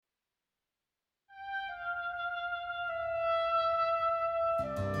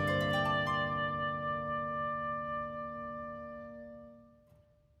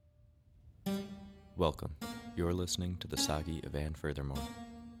Welcome. You're listening to the Sagi of Anne Furthermore.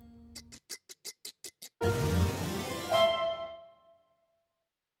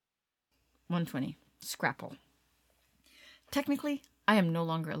 Scrapple. Technically, I am no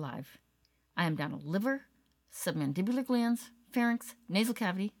longer alive. I am down a liver, submandibular glands, pharynx, nasal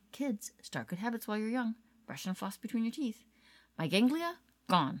cavity. Kids, start good habits while you're young. Brush and floss between your teeth. My ganglia,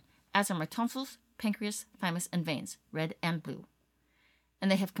 gone, as are my tonsils, pancreas, thymus, and veins, red and blue. And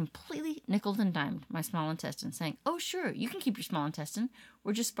they have completely nickeled and dimed my small intestine, saying, oh, sure, you can keep your small intestine.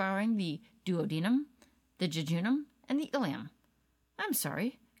 We're just borrowing the duodenum, the jejunum, and the ileum. I'm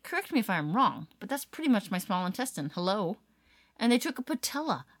sorry. Correct me if I'm wrong, but that's pretty much my small intestine. Hello? And they took a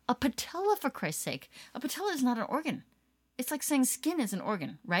patella. A patella, for Christ's sake. A patella is not an organ. It's like saying skin is an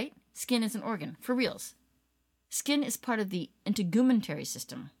organ, right? Skin is an organ. For reals. Skin is part of the integumentary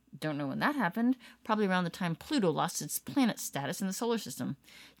system. Don't know when that happened. Probably around the time Pluto lost its planet status in the solar system.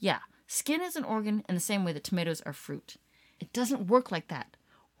 Yeah, skin is an organ in the same way that tomatoes are fruit. It doesn't work like that.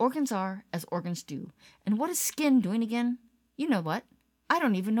 Organs are as organs do. And what is skin doing again? You know what? I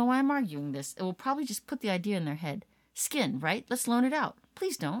don't even know why I'm arguing this. It will probably just put the idea in their head. Skin, right? Let's loan it out.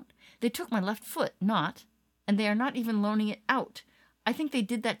 Please don't. They took my left foot, not. And they are not even loaning it out. I think they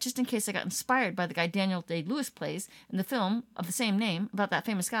did that just in case I got inspired by the guy Daniel Day-Lewis plays in the film of the same name about that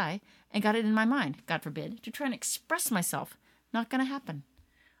famous guy and got it in my mind, God forbid, to try and express myself. Not gonna happen.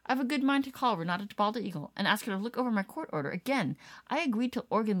 I have a good mind to call Renata Tabalda Eagle and ask her to look over my court order. Again, I agreed to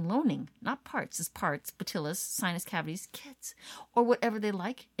organ loaning, not parts as parts, patillas, sinus cavities, kids, or whatever they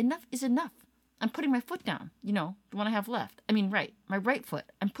like. Enough is enough. I'm putting my foot down. You know, the one I have left. Right. My right foot.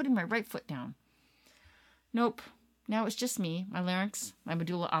 I'm putting my right foot down. Nope. Now it's just me, my larynx, my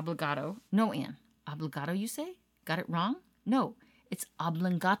medulla oblongata. No, Anne. Oblongata, you say? Got it wrong? No, it's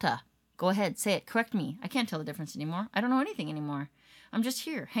oblongata. Go ahead, say it. Correct me. I can't tell the difference anymore. I don't know anything anymore. I'm just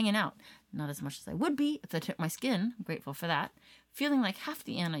here, hanging out. Not as much as I would be if they took my skin. I'm grateful for that. Feeling like half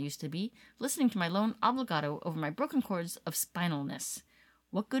the Anne I used to be, listening to my lone obligato over my broken cords of spinalness.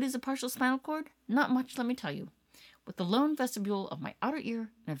 What good is a partial spinal cord? Not much, let me tell you. With the lone vestibule of my outer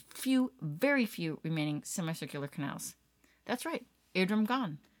ear and a few, very few, remaining semicircular canals. That's right, eardrum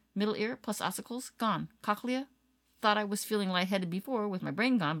gone. Middle ear plus ossicles gone. Cochlea, thought I was feeling lightheaded before with my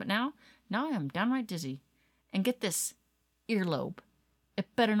brain gone, but now I am downright dizzy. And get this, earlobe.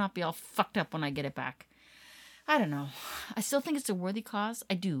 It better not be all fucked up when I get it back. I don't know. I still think it's a worthy cause.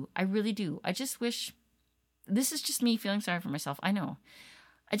 I do. I really do. I just wish... This is just me feeling sorry for myself. I know.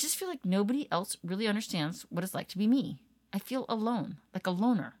 I just feel like nobody else really understands what it's like to be me. I feel alone, like a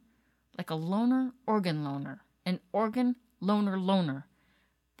loner. Like a loner organ loner. An organ loner.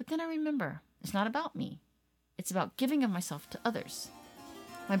 But then I remember, it's not about me. It's about giving of myself to others.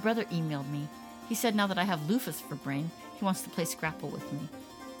 My brother emailed me. He said now that I have lupus for brain, he wants to play Scrapple with me.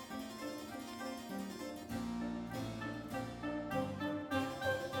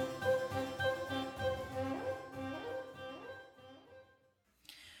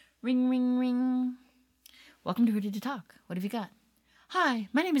 Ring, ring, ring. Welcome to Ready to Talk. What have you got? Hi,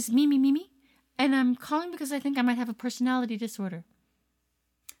 my name is Mimi, and I'm calling because I think I might have a personality disorder.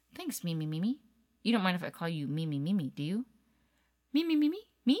 Thanks, Mimi. You don't mind if I call you Mimi, do you? Mimi?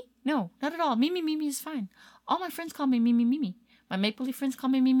 Me? No, not at all. Mimi is fine. All my friends call me Mimi. My make-believe friends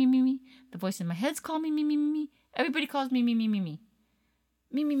call me Mimi. The voice in my head's call me Mimi. Everybody calls me Mimi.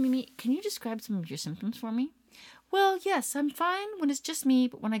 Mimi, can you describe some of your symptoms for me? Well, yes, I'm fine when it's just me,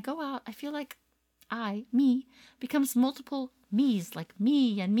 but when I go out, I feel like me, becomes multiple me's, like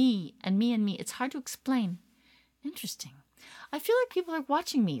me and me and me and me. It's hard to explain. Interesting. I feel like people are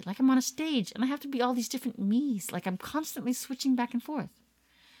watching me, like I'm on a stage, and I have to be all these different me's, like I'm constantly switching back and forth.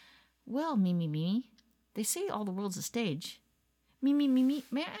 Well, Mimi, they say all the world's a stage. Mimi,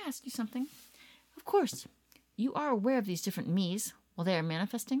 may I ask you something? Of course. You are aware of these different me's while they are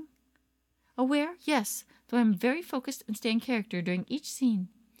manifesting? Aware, yes, though I'm very focused and stay in character during each scene.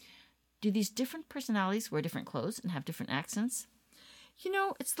 Do these different personalities wear different clothes and have different accents? You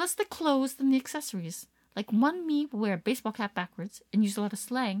know, it's less the clothes than the accessories. Like one me will wear a baseball cap backwards and use a lot of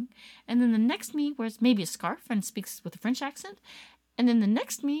slang, and then the next me wears maybe a scarf and speaks with a French accent, and then the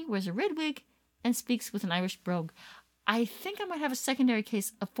next me wears a red wig and speaks with an Irish brogue. I think I might have a secondary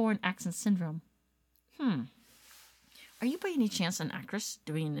case of foreign accent syndrome. Are you by any chance an actress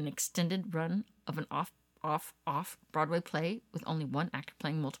doing an extended run of an off Broadway play with only one actor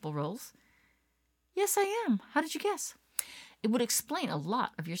playing multiple roles? Yes, I am. How did you guess? It would explain a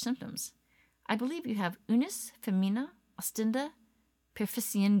lot of your symptoms. I believe you have unis femina ostenda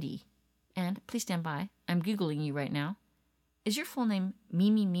perficiendi. And please stand by. I'm Googling you right now. Is your full name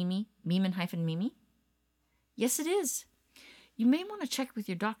Mimi, Mimi? Yes, it is. You may want to check with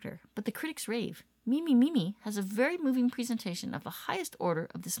your doctor, but the critics rave. Mimi Mimi has a very moving presentation of the highest order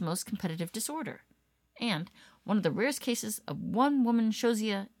of this most competitive disorder, and one of the rarest cases of one-woman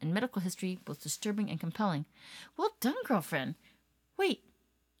shosia in medical history, both disturbing and compelling. Well done, girlfriend. Wait,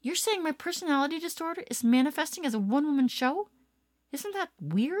 you're saying my personality disorder is manifesting as a one-woman show? Isn't that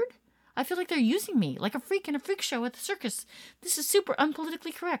weird? I feel like they're using me, like a freak in a freak show at the circus. This is super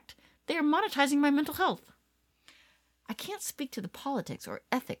unpolitically correct. They are monetizing my mental health. I can't speak to the politics or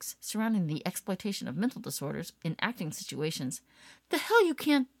ethics surrounding the exploitation of mental disorders in acting situations. The hell you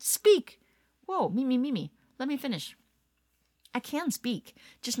can't speak! Whoa, Mimi, let me finish. I can speak,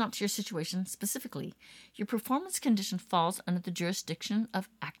 just not to your situation specifically. Your performance condition falls under the jurisdiction of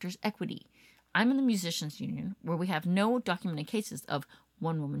actors' equity. I'm in the musicians' union, where we have no documented cases of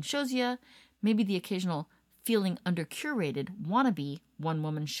one-woman shosia, maybe the occasional feeling under-curated wannabe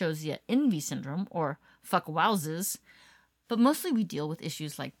one-woman shosia envy syndrome, or fuck wowzes, but mostly we deal with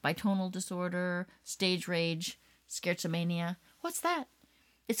issues like bitonal disorder, stage rage, schizotomania. What's that?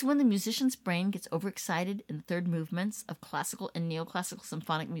 It's when the musician's brain gets overexcited in the third movements of classical and neoclassical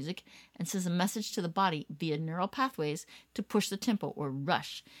symphonic music and sends a message to the body via neural pathways to push the tempo or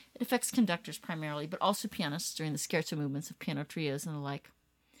rush. It affects conductors primarily, but also pianists during the scherzo movements of piano trios and the like.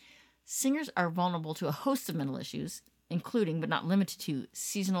 Singers are vulnerable to a host of mental issues, including but not limited to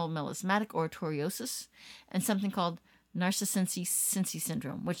seasonal melismatic oratoriosis and something called Narcissensi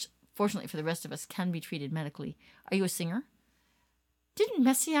syndrome, which, fortunately for the rest of us, can be treated medically. Are you a singer? Didn't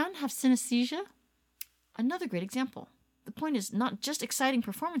Messiaen have synesthesia? Another great example. The point is not just exciting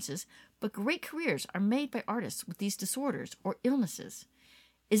performances, but great careers are made by artists with these disorders or illnesses.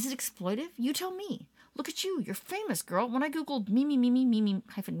 Is it exploitive? You tell me. Look at you. You're famous, girl. When I googled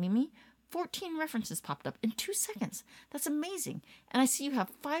Mimi, 14 references popped up in 2 seconds. That's amazing. And I see you have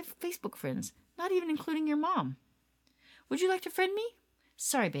 5 Facebook friends, not even including your mom. Would you like to friend me?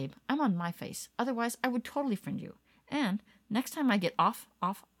 Sorry, babe. I'm on my face. Otherwise, I would totally friend you. And next time I get off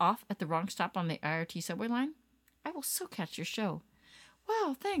at the wrong stop on the IRT subway line, I will so catch your show.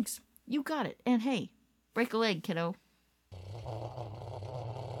 Wow, thanks. You got it. And hey, break a leg, kiddo.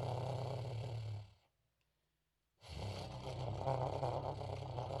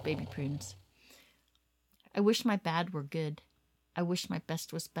 Baby prunes. I wish my bad were good. I wish my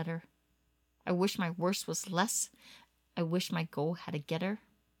best was better. I wish my worst was less. I wish my goal had a getter.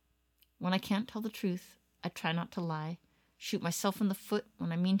 When I can't tell the truth, I try not to lie. Shoot myself in the foot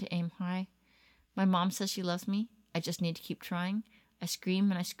when I mean to aim high. My mom says she loves me. I just need to keep trying. I scream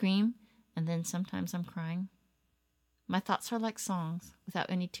and I scream, and then sometimes I'm crying. My thoughts are like songs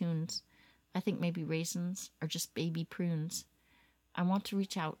without any tunes. I think maybe raisins are just baby prunes. I want to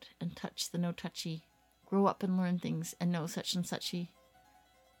reach out and touch the no-touchy, grow up and learn things and know such and suchy.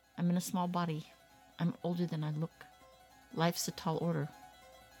 I'm in a small body. I'm older than I look. Life's a tall order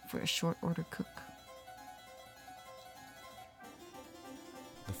for a short order cook.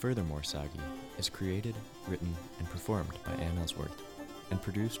 The Furthermore Sagi is created, written, and performed by Ann Ellsworth, and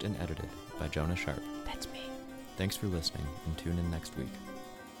produced and edited by Jonah Sharp. That's me. Thanks for listening, and tune in next week.